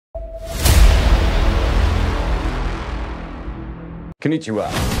Konnichiwa.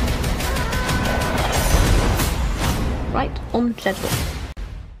 Right on schedule.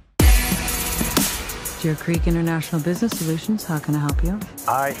 Deer Creek International Business Solutions, how can I help you?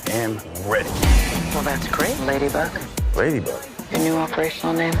 I am ready. Well, that's great, Ladybug. Ladybug. Your new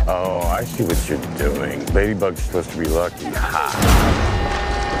operational name? Oh, I see what you're doing. Ladybug's supposed to be lucky. Ha!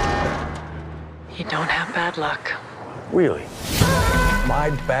 You don't have bad luck. Really?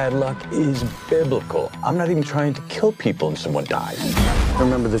 My bad luck is biblical. I'm not even trying to kill people and someone dies.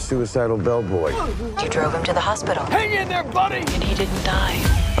 Remember the suicidal bellboy? You drove him to the hospital. Hang in there, buddy! And he didn't die.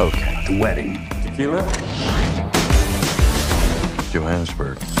 Okay, the wedding. Tequila?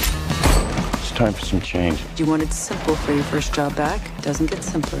 Johannesburg. It's time for some change. You wanted simple for your first job back. Doesn't get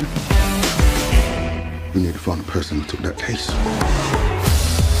simpler. We need to find the person who took that case.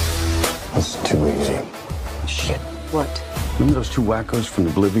 That's too easy. Shit. What? Remember those two wackos from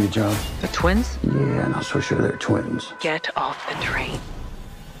the Bolivia job? The twins? Yeah, not so sure they're twins. Get off the train.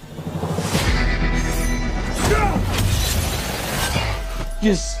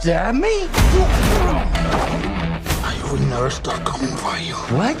 You stabbed me? I would never stop coming for you.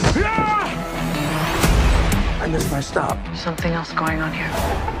 What? I missed my stop. Something else going on here.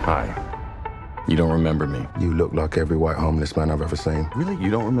 Hi. You don't remember me? You look like every white homeless man I've ever seen. Really? You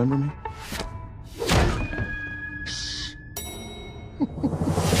don't remember me?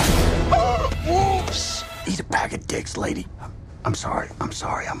 Oops. Eat a bag of dicks, lady. I'm sorry.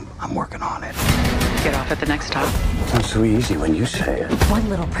 I'm working on it. Get off at the next stop. It's not so easy when you say it. One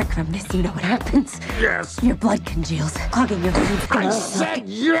little prick from this, you know what happens? Yes. Your blood congeals, clogging your veins. I said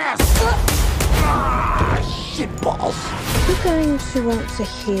yes! Shit balls. You're going to want to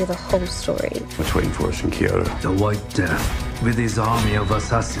hear the whole story. What's waiting for us in Kyoto? The White Death, with his army of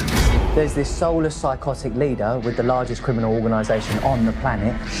assassins. There's this soulless psychotic leader with the largest criminal organization on the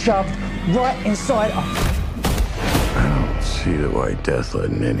planet, shoved right inside us. I don't see the White Death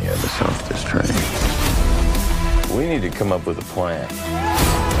letting any of us off this train. We need to come up with a plan.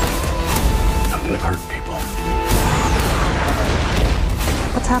 I'm gonna hurt people.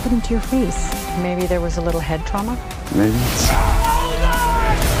 What's happening to your face? Maybe there was a little head trauma? Maybe.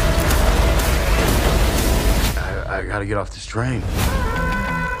 I gotta get off this train.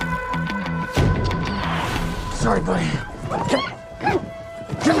 Sorry, buddy.